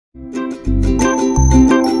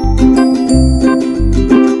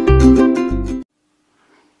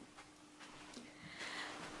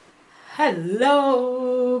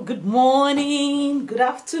Hello, good morning, good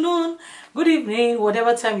afternoon, good evening,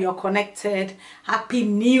 whatever time you're connected. Happy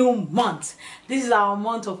new month. This is our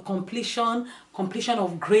month of completion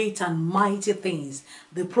of great and mighty things.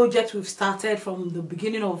 The project we've started from the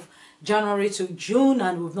beginning of January to June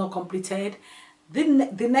and we've not completed. The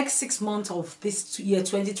next 6 months of this year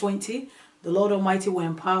 2020, the Lord Almighty will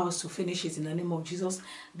empower us to finish it in the name of Jesus.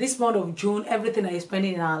 This month of June, everything that is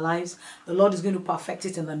pending in our lives, the Lord is going to perfect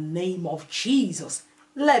it in the name of Jesus.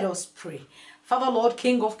 Let us pray. Father, Lord,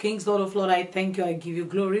 King of Kings, Lord of Lords, I thank you. I give you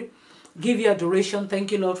glory. Give you adoration.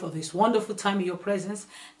 Thank you, Lord, for this wonderful time in your presence.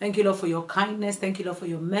 Thank you, Lord, for your kindness. Thank you, Lord, for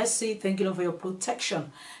your mercy. Thank you, Lord, for your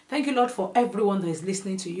protection. Thank you, Lord, for everyone that is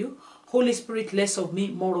listening to you. Holy Spirit, less of me,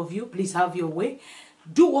 more of you. Please have your way.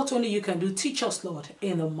 Do what only you can do. Teach us, Lord,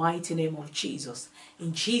 in the mighty name of Jesus.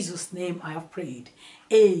 In Jesus' name I have prayed.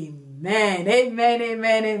 Amen. Amen.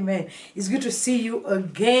 Amen. Amen. It's good to see you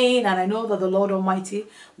again. And I know that the Lord Almighty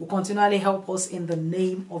will continually help us in the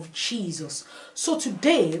name of Jesus. So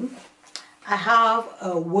today, I have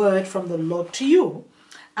a word from the Lord to you.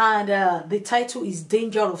 And the title is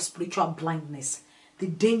Danger of Spiritual Blindness. The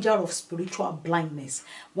danger of spiritual blindness.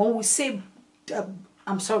 When we say...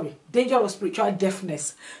 danger of spiritual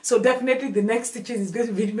deafness. So definitely the next teaching is going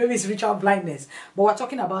to be maybe spiritual blindness. But we're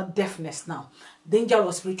talking about deafness now. Danger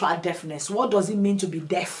of spiritual deafness. What does it mean to be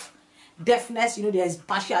deaf? Deafness, you know, there's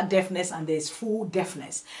partial deafness and there's full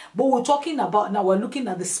deafness. But we're talking about, now we're looking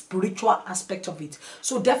at the spiritual aspect of it.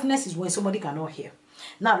 So deafness is when somebody cannot hear.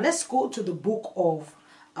 Now let's go to the book of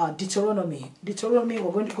Deuteronomy.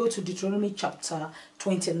 We're going to go to Deuteronomy chapter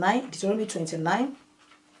 29. Deuteronomy 29.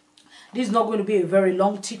 This is not going to be a very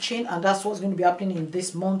long teaching, and that's what's going to be happening in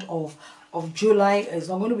this month of July. It's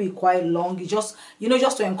not going to be quite long. It's just, you know,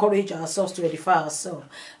 just to encourage ourselves, to edify ourselves.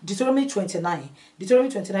 Deuteronomy 29.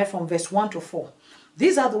 Deuteronomy 29 from verse 1 to 4.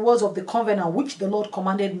 These are the words of the covenant which the Lord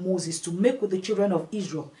commanded Moses to make with the children of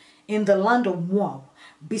Israel in the land of Moab,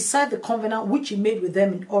 beside the covenant which he made with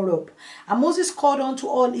them in Horeb. And Moses called unto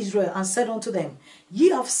all Israel and said unto them, Ye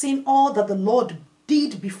have seen all that the Lord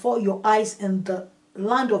did before your eyes in the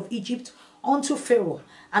land of Egypt, unto Pharaoh,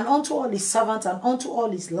 and unto all his servants, and unto all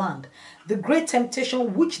his land, the great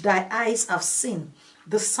temptation which thy eyes have seen,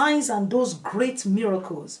 the signs and those great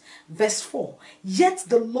miracles. Verse 4. Yet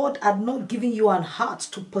the Lord had not given you an heart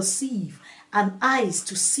to perceive, and eyes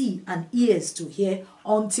to see, and ears to hear,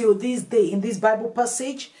 until this day. In this Bible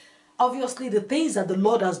passage, obviously, the things that the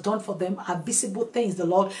Lord has done for them are visible things. The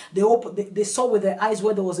Lord, they saw with their eyes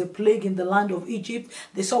where there was a plague in the land of Egypt.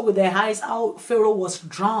 They saw with their eyes how Pharaoh was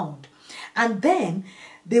drowned. And then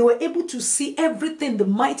they were able to see everything, the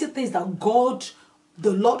mighty things that God,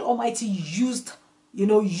 the Lord Almighty used, you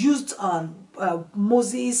know,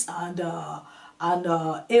 Moses and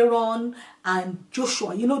Aaron and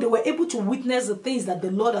Joshua. You know, they were able to witness the things that the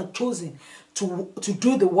Lord had chosen to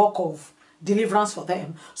do the work of deliverance for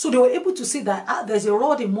them. So they were able to see that there's a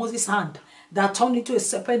rod in Moses' hand that turned into a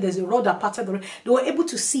serpent. There's a rod that parted the Red. They were able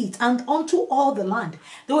to see it, and unto all the land.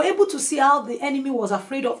 They were able to see how the enemy was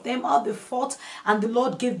afraid of them, how they fought, and the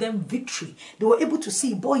Lord gave them victory. They were able to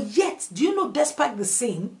see. But yet, do you know, despite the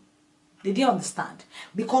sin, they didn't understand.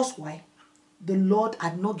 Because why? The Lord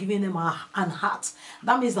had not given them an heart.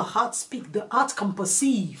 That means the heart speaks. The heart can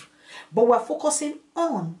perceive. But we're focusing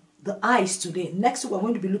on the eyes today. Next we're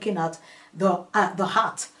going to be looking at the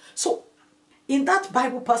heart. So in that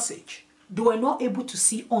Bible passage, they were not able to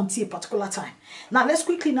see until a particular time. Now let's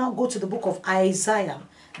quickly now go to the book of Isaiah.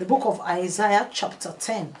 The book of Isaiah chapter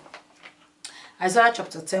 10. Isaiah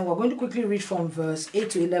chapter 10. We're going to quickly read from verse 8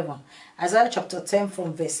 to 11. Isaiah chapter 10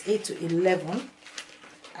 from verse 8 to 11.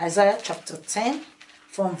 Isaiah chapter 10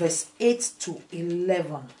 from verse 8 to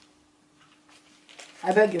 11.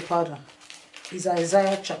 I beg your pardon. Is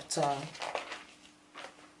Isaiah chapter,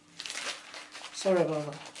 sorry about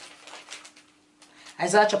that,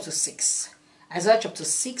 Isaiah chapter 6. Isaiah chapter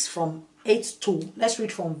 6 from 8 to, let's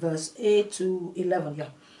read from verse 8 to 11.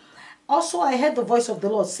 Yeah. Also I heard the voice of the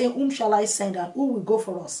Lord saying, Whom shall I send, and who will go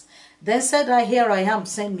for us? Then said I, Here I am,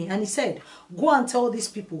 send me. And he said, Go and tell these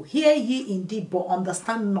people, Hear ye indeed, but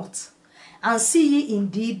understand not, and see ye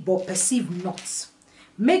indeed, but perceive not.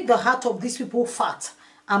 Make the heart of these people fat,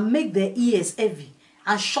 and make their ears heavy,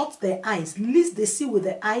 and shut their eyes, lest they see with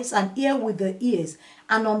their eyes, and hear with their ears,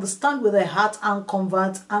 and understand with their heart, and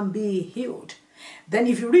convert, and be healed. Then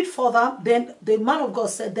if you read further, then the man of God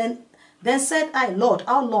said, Then said I, Lord,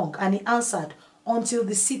 how long? And he answered, Until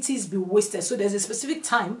the cities be wasted. So there's a specific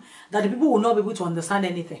time that the people will not be able to understand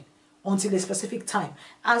anything, until a specific time.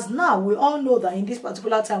 As now, we all know that in this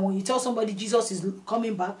particular time, when you tell somebody Jesus is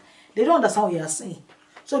coming back, they don't understand what you are saying.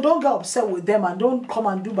 So don't get upset with them and don't come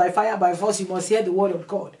and do by fire, by force. You must hear the word of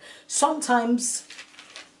God. Sometimes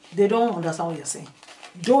they don't understand what you're saying.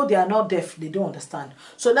 Though they are not deaf, they don't understand.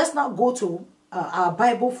 So let's now go to our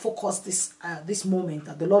Bible focus this moment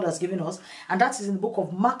that the Lord has given us, and that is in the book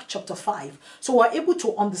of Mark chapter 5. So we're able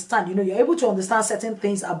to understand, you're able to understand certain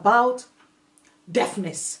things about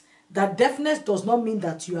deafness. That deafness does not mean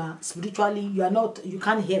that you are spiritually, you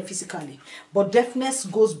can't hear physically. But deafness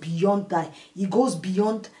goes beyond that. It goes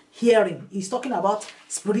beyond hearing. He's talking about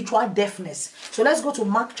spiritual deafness. So let's go to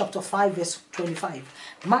Mark chapter 5 verse 25.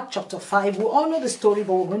 Mark chapter 5. We all know the story,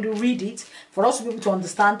 but we're going to read it for us to be able to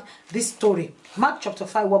understand this story. Mark chapter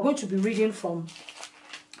 5. We're going to be reading from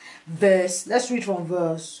let's read from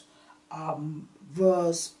verse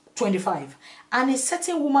 25. And a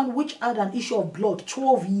certain woman which had an issue of blood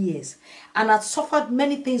 12 years, and had suffered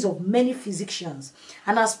many things of many physicians,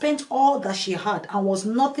 and had spent all that she had, and was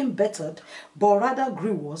nothing bettered, but rather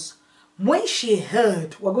grew worse. When she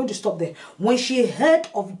heard, we're going to stop there. When she heard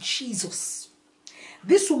of Jesus,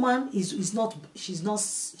 this woman she's not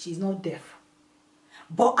deaf,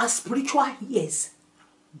 but her spiritual ears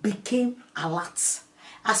became alert.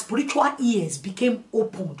 Her spiritual ears became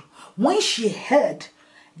opened. When she heard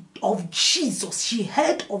of Jesus,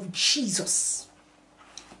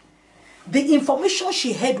 the information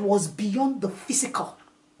she had was beyond the physical.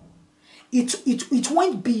 It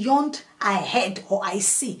went beyond I heard or I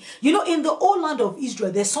see. In the whole land of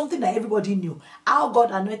Israel, there's something that everybody knew. How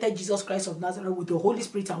God anointed Jesus Christ of Nazareth with the Holy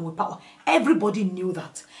Spirit and with power. Everybody knew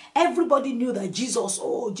that. Everybody knew that Jesus,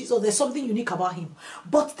 there's something unique about him.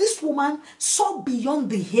 But this woman saw beyond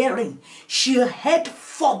the hearing. She heard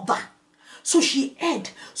further. So she heard.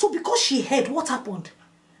 So because she heard, what happened?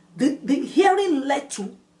 The hearing led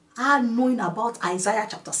to her knowing about Isaiah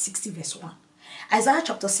chapter 60 verse 1. Isaiah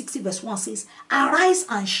chapter 60 verse 1 says, arise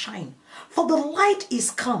and shine, for the light is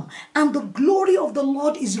come, and the glory of the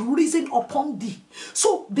Lord is risen upon thee.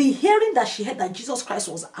 So the hearing that she had that Jesus Christ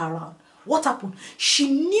was around, what happened? She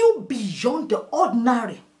knew beyond the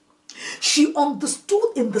ordinary. She understood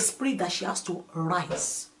in the spirit that she has to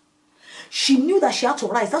rise. She knew that she had to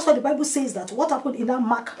rise. That's why the Bible says that. What happened in that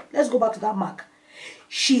Mark? Let's go back to that Mark.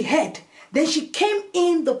 She heard. Then she came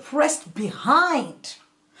in the pressed behind.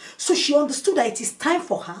 So she understood that it is time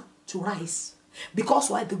for her to rise. Because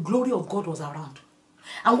why? The glory of God was around.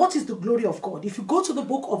 And what is the glory of God? If you go to the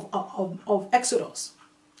book of Exodus,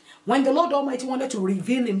 when the Lord Almighty wanted to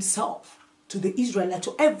reveal himself to the Israelites,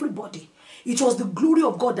 to everybody, it was the glory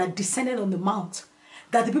of God that descended on the mount.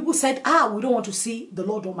 That the people said, we don't want to see the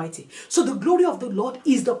Lord Almighty. So the glory of the Lord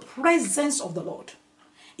is the presence of the Lord.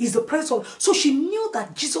 Is the presence of. So she knew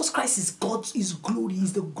that Jesus Christ is God's glory,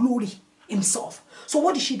 is the glory himself. So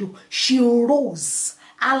what did she do? She rose.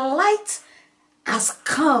 A light has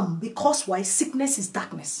come, because why? Sickness is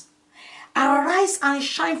darkness. Arise and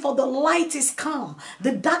shine, for the light is come.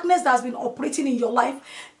 The darkness that has been operating in your life,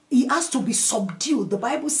 it has to be subdued. The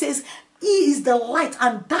Bible says, he is the light,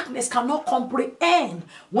 and darkness cannot comprehend.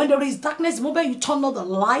 When there is darkness, the moment you turn on the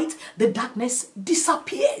light, the darkness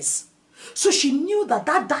disappears. So she knew that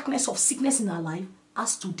darkness of sickness in her life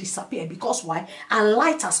has to disappear. Because why? A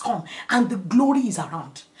light has come, and the glory is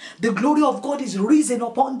around. The glory of God is risen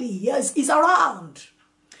upon thee. Yes, is around.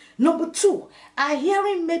 Number 2, her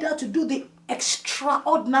hearing made her to do the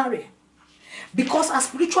extraordinary. Because her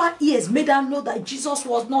spiritual ears made her know that Jesus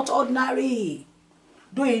was not ordinary,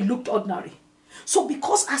 though he looked ordinary. So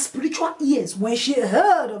because her spiritual ears, when she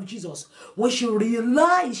heard of Jesus, when she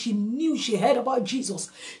realized, she knew, she heard about Jesus,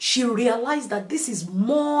 she realized that this is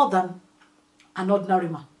more than an ordinary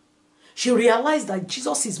man. She realized that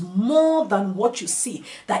Jesus is more than what you see.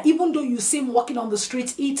 That even though you see him walking on the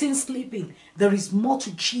streets, eating, sleeping, there is more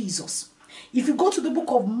to Jesus. If you go to the book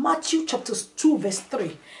of Matthew chapter 2 verse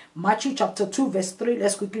 3. Matthew chapter 2 verse 3.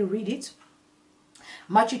 Let's quickly read it.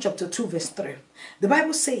 Matthew chapter 2 verse 3. The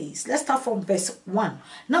Bible says, let's start from verse 1.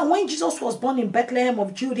 Now when Jesus was born in Bethlehem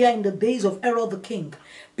of Judea in the days of Herod the king,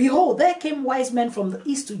 behold, there came wise men from the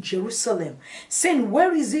east to Jerusalem, saying,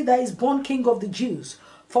 where is he that is born King of the Jews?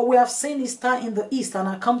 For we have seen his star in the east, and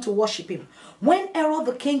are come to worship him. When Herod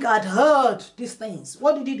the king had heard these things,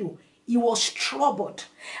 what did he do? He was troubled,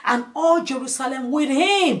 and all Jerusalem with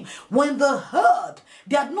him. When they heard,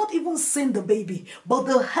 they had not even seen the baby, but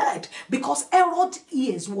they heard, because Herod's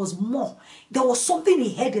ears was more. There was something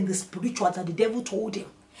he heard in the spiritual that the devil told him,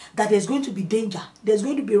 that there's going to be danger, there's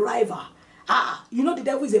going to be rival. The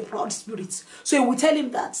devil is a proud spirit. So he will tell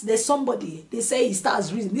him that there's somebody, they say his star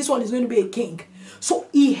is risen, this one is going to be a king. So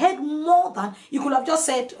he heard more than, he could have just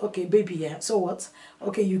said, okay, baby, yeah, so what?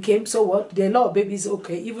 Okay, you came, so what? There are a lot of babies,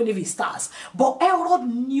 okay, even if he stars. But Herod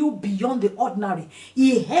knew beyond the ordinary.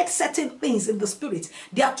 He heard certain things in the spirit.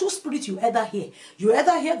 There are two spirits you either hear. You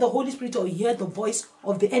either hear the Holy Spirit, or you hear the voice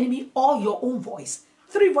of the enemy, or your own voice.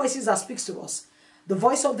 Three voices that speaks to us. The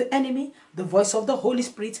voice of the enemy, the voice of the Holy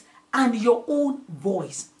Spirit, and your own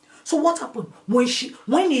voice. So what happened? When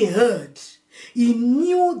he heard, he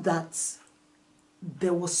knew that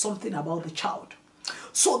there was something about the child.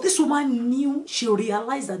 So this woman knew, she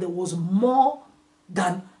realized that there was more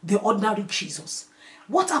than the ordinary Jesus.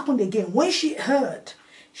 What happened again? When she heard,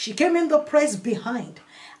 she came in the press behind.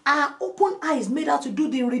 Her open eyes made her to do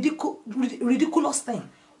the ridiculous thing.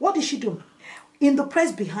 What did she do? In the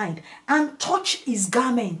press behind, and touch his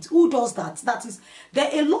garment. Who does that? That is, there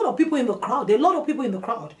are a lot of people in the crowd. There are a lot of people in the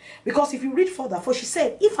crowd. Because if you read further, for she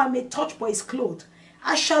said, if I may touch by his clothes,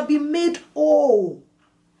 I shall be made whole.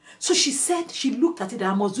 So she said, she looked at it, and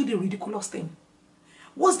I must do the ridiculous thing.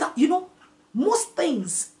 What's that? You know, most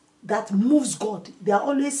things that moves God, they are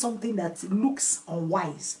always something that looks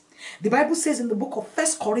unwise. The Bible says in the book of 1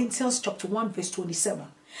 Corinthians chapter 1 verse 27,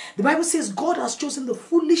 the Bible says God has chosen the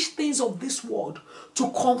foolish things of this world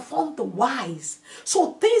to confound the wise.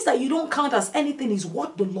 So things that you don't count as anything is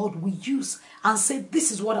what the Lord will use and say,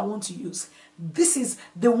 this is what I want to use. This is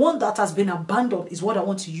the one that has been abandoned is what I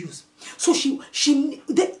want to use. So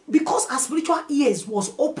because her spiritual ears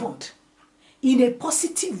was opened in a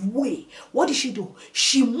positive way, what did she do?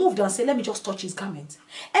 She moved and said, let me just touch his garment.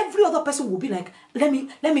 Every other person will be like, let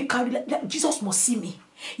me carry, Jesus must see me.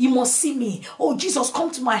 He must see me. Oh, Jesus,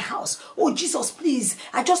 come to my house. Oh, Jesus, please,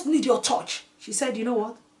 I just need your touch. She said, you know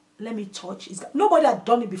what? Let me touch his garment. Nobody had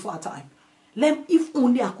done it before her time. If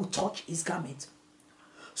only I could touch his garment.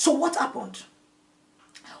 So what happened?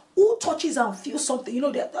 Who touches and feels something? You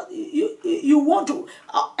know, you want to,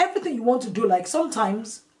 everything you want to do, like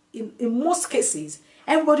sometimes, in most cases,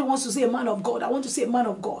 everybody wants to say a man of God. I want to say a man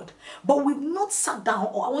of God. But we've not sat down,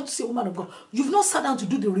 or I want to say a woman of God. You've not sat down to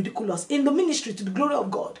do the ridiculous. In the ministry, to the glory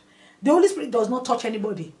of God, the Holy Spirit does not touch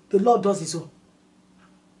anybody. The Lord does his own.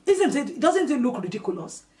 Doesn't it look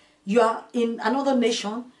ridiculous? You are in another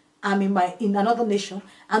nation, I'm in another nation,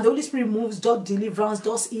 and the Holy Spirit moves, does deliverance,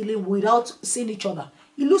 does healing without seeing each other.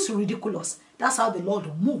 It looks ridiculous. That's how the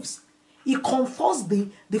Lord moves. He comforts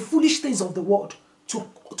the foolish things of the world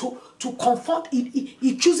to confront.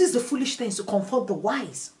 He chooses the foolish things to confront the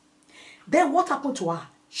wise. Then what happened to her?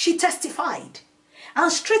 She testified.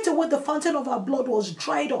 And straightway the fountain of her blood was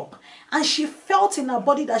dried up. And she felt in her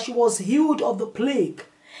body that she was healed of the plague.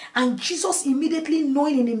 And Jesus, immediately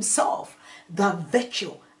knowing in himself that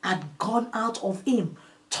virtue had gone out of him,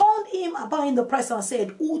 turned him about in the press and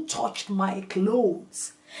said, who touched my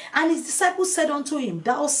clothes? And his disciples said unto him,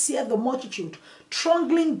 thou seest the multitude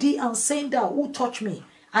trembling thee, and saying, thou, who touched me?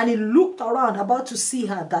 And he looked around about to see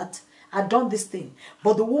her that had done this thing.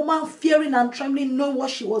 But the woman, fearing and trembling, knowing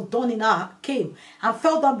what she was done in her, came and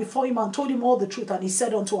fell down before him and told him all the truth. And he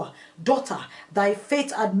said unto her, daughter, thy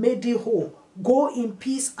faith had made thee whole. Go in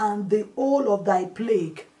peace, and the whole of thy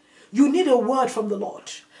plague. You need a word from the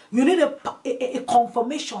Lord. You need a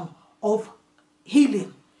confirmation of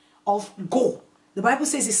healing, of go. The Bible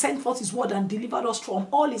says he sent forth his word and delivered us from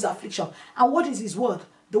all his affliction. And what is his word?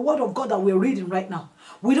 The word of God that we're reading right now.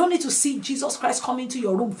 We don't need to see Jesus Christ come into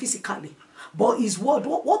your room physically. But his word,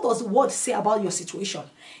 what does the word say about your situation?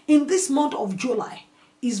 In this month of July,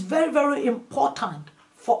 it's very, very important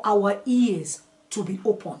for our ears to be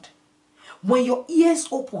opened. When your ears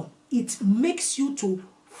open, it makes you to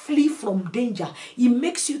flee from danger. It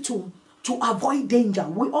makes you to avoid danger.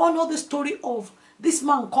 We all know the story of this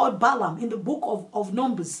man called Balaam in the book of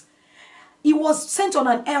Numbers. He was sent on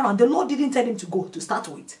an errand. The Lord didn't tell him to go to start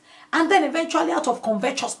with. And then eventually, out of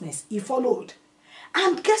covetousness, he followed.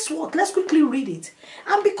 And guess what? Let's quickly read it.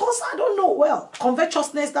 And because I don't know, well,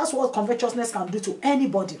 covetousness, that's what covetousness can do to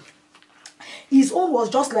anybody. His own was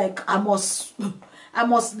just like, I must,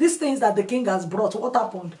 these things that the king has brought, what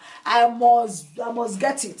happened? I must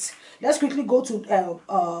get it. Let's quickly go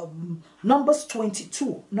to Numbers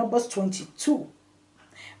 22. Numbers 22,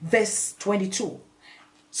 verse 22.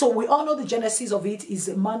 So we all know the genesis of it is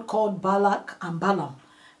a man called Balak and Balaam.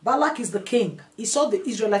 Balak is the king. He saw the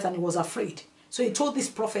Israelites and he was afraid. So he told this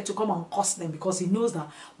prophet to come and curse them, because he knows that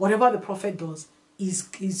whatever the prophet does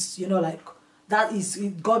is you know, like, that is,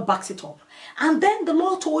 God backs it up. And then the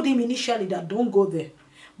Lord told him initially that don't go there.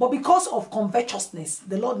 But because of covetousness,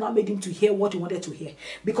 the Lord now made him to hear what he wanted to hear.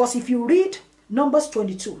 Because if you read Numbers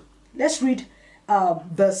 22, let's read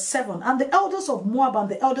verse 7. And the elders of Moab and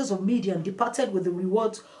the elders of Midian departed with the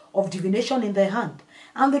rewards of divination in their hand.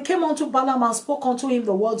 And they came unto Balaam and spoke unto him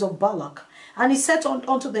the words of Balak. And he said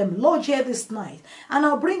unto them, Lord, hear this night, and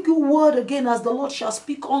I'll bring you word again as the Lord shall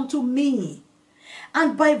speak unto me.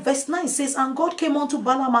 And by verse 9 says, and God came unto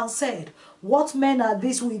Balaam and said, what men are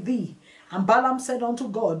these with thee? And Balaam said unto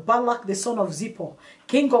God, Balak the son of Zippor,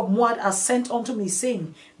 king of Moab, has sent unto me,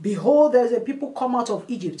 saying, behold, there is a people come out of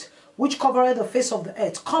Egypt, which covereth the face of the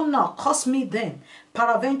earth. Come now, curse me them.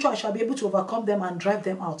 Peradventure I shall be able to overcome them and drive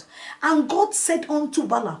them out. And God said unto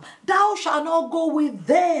Balaam, thou shalt not go with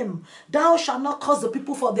them. Thou shalt not curse the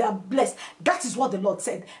people, for they are blessed. That is what the Lord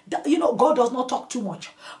said. You know, God does not talk too much.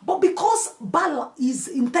 But because Balaam, his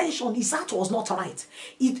intention, his heart was not right.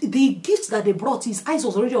 The gifts that they brought, his eyes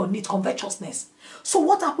was already on it, covetousness. So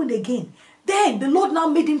what happened again? Then the Lord now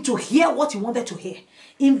made him to hear what he wanted to hear.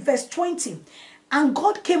 In verse 20, and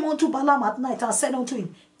God came unto Balaam at night and said unto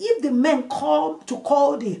him, if the men come to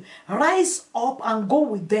call thee, rise up and go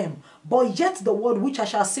with them. But yet the word which I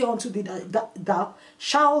shall say unto thee, thou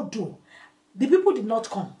shalt do. The people did not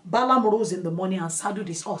come. Balaam rose in the morning and saddled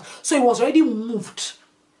his horse. So he was already moved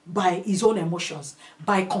by his own emotions,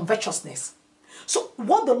 by covetousness. So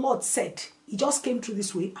what the Lord said, he just came through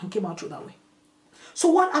this way and came out through that way. So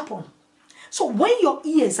what happened? So when your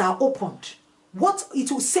ears are opened, what it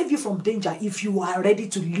will save you from danger if you are ready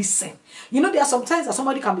to listen. You know, there are sometimes that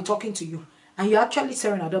somebody can be talking to you and you're actually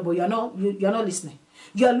staring at them, but you're not listening.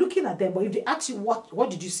 You are looking at them, but if they ask you what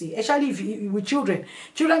did you say, especially if you, with children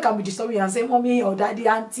can be disturbing and say mommy or daddy,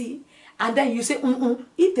 auntie, and then you say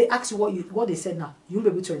if they ask you what they said now, you'll be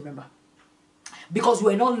able to remember because you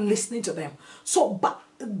are not listening to them. So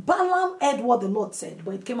Balaam heard what the Lord said,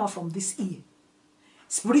 but it came out from this ear.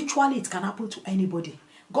 Spiritually, it can happen to anybody.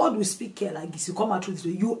 God will speak here like this. You come out through this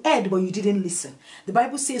way. You heard, but you didn't listen. The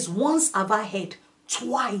Bible says, once have I heard,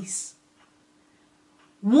 twice.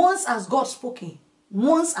 Once has God spoken.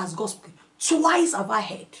 Once has God spoken. Twice have I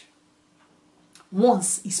heard.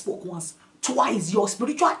 Once he spoke once. Twice. Your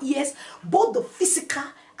spiritual ears, both the physical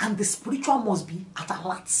and the spiritual, must be at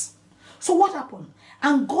alert. So what happened?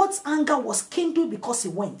 And God's anger was kindled because he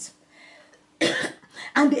went.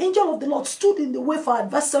 And the angel of the Lord stood in the way for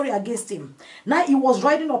adversary against him. Now he was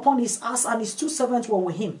riding upon his ass, and his two servants were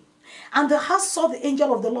with him. And the ass saw the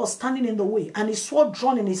angel of the Lord standing in the way, and his sword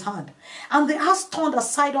drawn in his hand. And the ass turned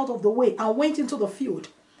aside out of the way and went into the field.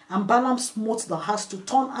 And Balaam smote the ass to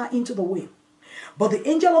turn her into the way. But the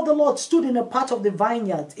angel of the Lord stood in a part of the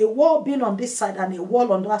vineyard, a wall being on this side and a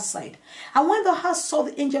wall on that side. And when the ass saw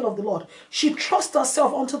the angel of the Lord, she thrust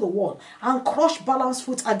herself onto the wall and crushed Balaam's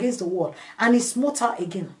foot against the wall, and he smote her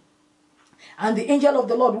again. And the angel of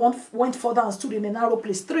the Lord went further and stood in a narrow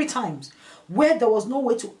place 3 times, where there was no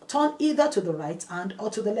way to turn either to the right hand or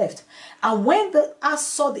to the left. And when the ass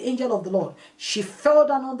saw the angel of the Lord, she fell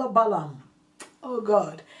down under Balaam. Oh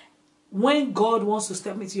God. When God wants to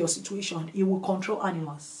step into your situation, he will control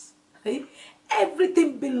animals. Okay?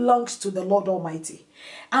 Everything belongs to the Lord Almighty.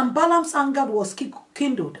 And Balaam's anger was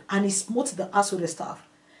kindled, and he smote the ass with a staff.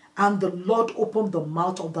 And the Lord opened the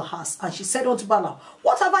mouth of the ass, and she said unto Balaam,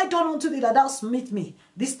 what have I done unto thee that thou smite me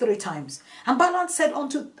these 3 times? And Balaam said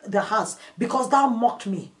unto the ass, because thou mocked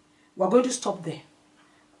me. We're going to stop there.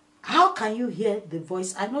 How can you hear the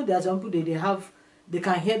voice? I know there are some people they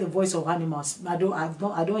can hear the voice of animals. I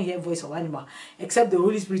don't hear voice of animal, except the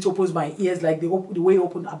Holy Spirit opens my ears like the way he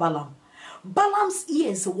opened Balaam. Balaam's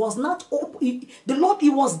ears was not open. The Lord, he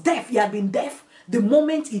was deaf. He had been deaf the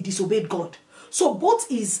moment he disobeyed God. So both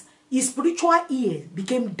his spiritual ear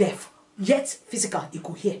became deaf, yet physical, he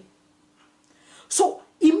could hear. So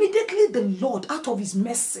immediately the Lord, out of his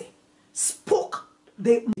mercy, spoke.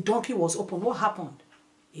 The donkey was open. What happened?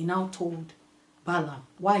 He now told Balaam,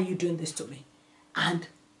 why are you doing this to me? And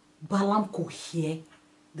Balaam could hear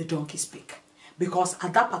the donkey speak. Because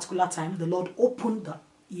at that particular time, the Lord opened the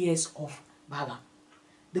ears of Balaam.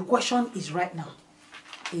 The question is right now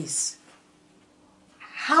is,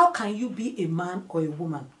 how can you be a man or a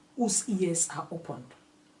woman whose ears are opened?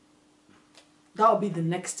 That will be the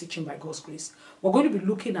next teaching by God's grace. We're going to be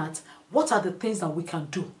looking at what are the things that we can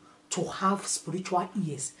do to have spiritual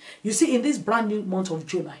ears. You see, in this brand new month of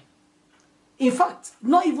July, in fact,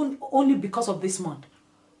 not even only because of this month,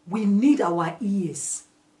 we need our ears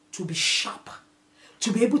to be sharp,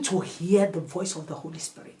 to be able to hear the voice of the Holy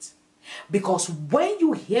Spirit. Because when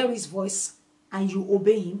you hear his voice and you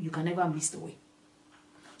obey him, you can never miss the way.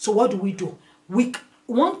 So what do?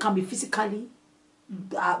 One can be physically,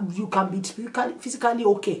 you can be physically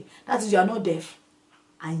okay. That is, you are not deaf,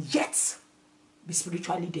 and yet be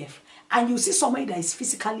spiritually deaf. And you see somebody that is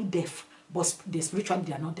physically deaf, but spiritually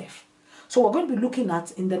they are not deaf. So we're going to be looking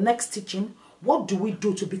at, in the next teaching, what do we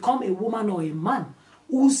do to become a woman or a man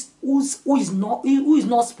who is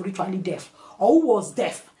not spiritually deaf, or who was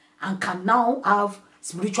deaf and can now have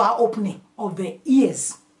spiritual opening of their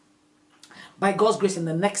ears by God's grace in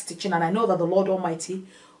the next teaching. And I know that the Lord Almighty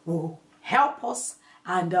will help us,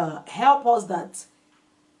 and help us that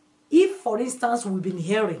if, for instance, we've been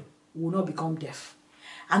hearing, we will not become deaf.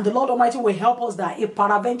 And the Lord Almighty will help us that if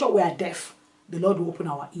peradventure we are deaf, the Lord will open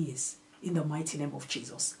our ears in the mighty name of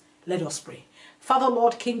Jesus. Let us pray. Father,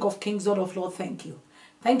 Lord, King of kings, Lord of lords, thank you.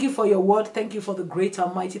 Thank you for your word. Thank you for the great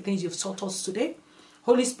and mighty things you've taught us today.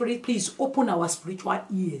 Holy Spirit, please open our spiritual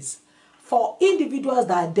ears. For individuals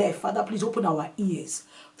that are deaf, Father, please open our ears.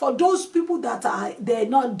 For those people that they're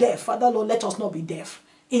not deaf, Father, Lord, let us not be deaf.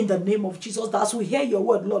 In the name of Jesus, that as we hear your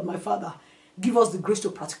word, Lord, my Father, give us the grace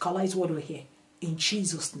to practicalize what we hear. In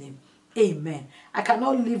Jesus' name, amen. I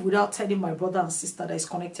cannot live without telling my brother and sister that is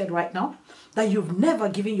connected right now that you've never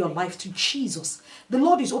given your life to Jesus. The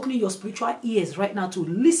Lord is opening your spiritual ears right now to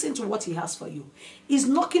listen to what he has for you. He's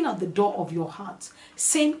knocking at the door of your heart,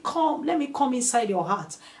 saying, come, let me come inside your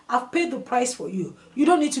heart. I've paid the price for you. You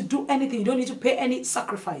don't need to do anything. You don't need to pay any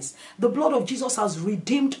sacrifice. The blood of Jesus has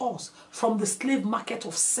redeemed us from the slave market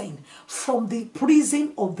of sin, from the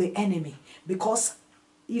prison of the enemy. Because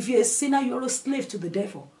if you're a sinner, you're a slave to the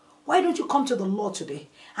devil. Why don't you come to the Lord today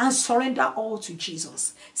and surrender all to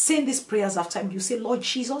Jesus? Saying these prayers after him. You say, Lord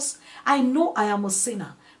Jesus, I know I am a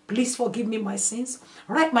sinner. Please forgive me my sins.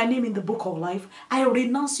 Write my name in the book of life. I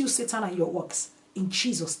renounce you, Satan, and your works. In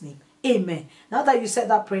Jesus' name. Amen. Now that you said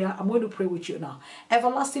that prayer, I'm going to pray with you now.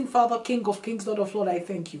 Everlasting Father, King of kings, Lord of lords, I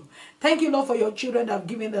thank you. Thank you, Lord, for your children that have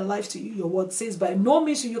given their life to you. Your word says, by no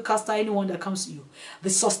means will you cast out anyone that comes to you. The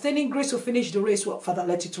sustaining grace to finish the race, Father,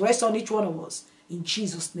 let it rest on each one of us. In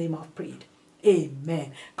Jesus' name I've prayed.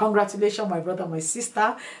 Amen. Congratulations, my brother, my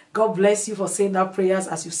sister. God bless you for saying that prayers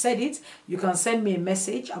as you said it. You can send me a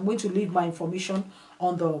message. I'm going to leave my information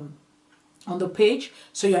on the page,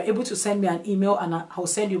 so you're able to send me an email, and I'll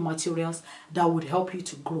send you materials that would help you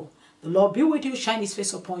to grow. The Lord be with you, shine his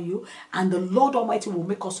face upon you, and the Lord Almighty will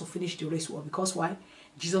make us to finish the race well. Because why?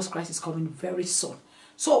 Jesus Christ is coming very soon.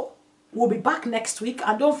 So we'll be back next week,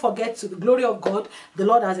 and don't forget, to the glory of God, the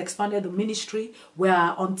Lord has expanded the ministry. We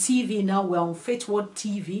are on TV now. We're on Faith World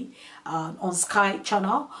TV, on Sky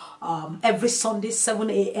channel, every Sunday, 7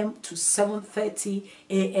 a.m. to 7:30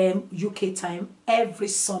 a.m. UK time, every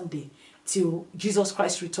Sunday, till Jesus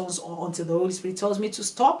Christ returns, or until the Holy Spirit tells me to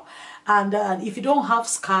stop. And if you don't have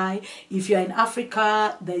Sky, if you're in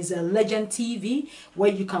Africa, there's a Legend TV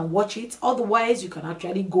where you can watch it. Otherwise, you can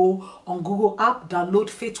actually go on Google app, download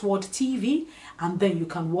Faith World TV, and then you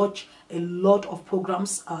can watch a lot of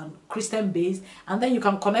programs, Christian based, and then you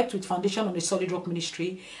can connect with Foundation on the Solid Rock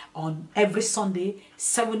Ministry on every Sunday,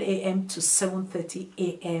 7 a.m. to 7:30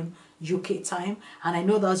 a.m. UK time. And I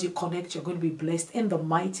know that as you connect, you're going to be blessed in the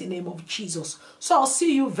mighty name of Jesus. So I'll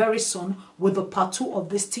see you very soon with the part 2 of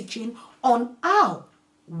this teaching on how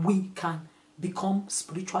we can become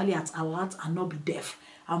spiritually at alert and not be deaf.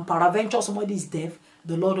 And peradventure somebody is deaf,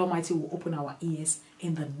 the Lord Almighty will open our ears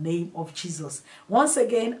in the name of Jesus. Once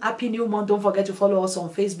again, happy new month. Don't forget to follow us on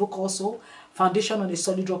Facebook also, Foundation on the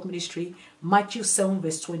Solid Rock Ministry, Matthew 7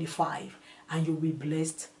 verse 25, and you'll be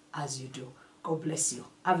blessed as you do. God bless you.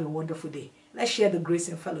 Have a wonderful day. Let's share the grace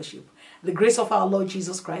and fellowship. The grace of our Lord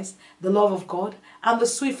Jesus Christ, the love of God, and the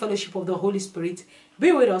sweet fellowship of the Holy Spirit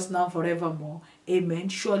be with us now forevermore. Amen.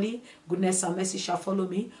 Surely goodness and mercy shall follow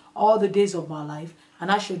me all the days of my life,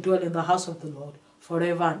 and I shall dwell in the house of the Lord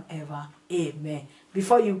forever and ever. Amen.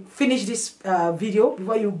 Before you finish this video,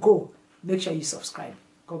 before you go, make sure you subscribe.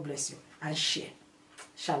 God bless you and share.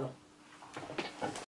 Shalom.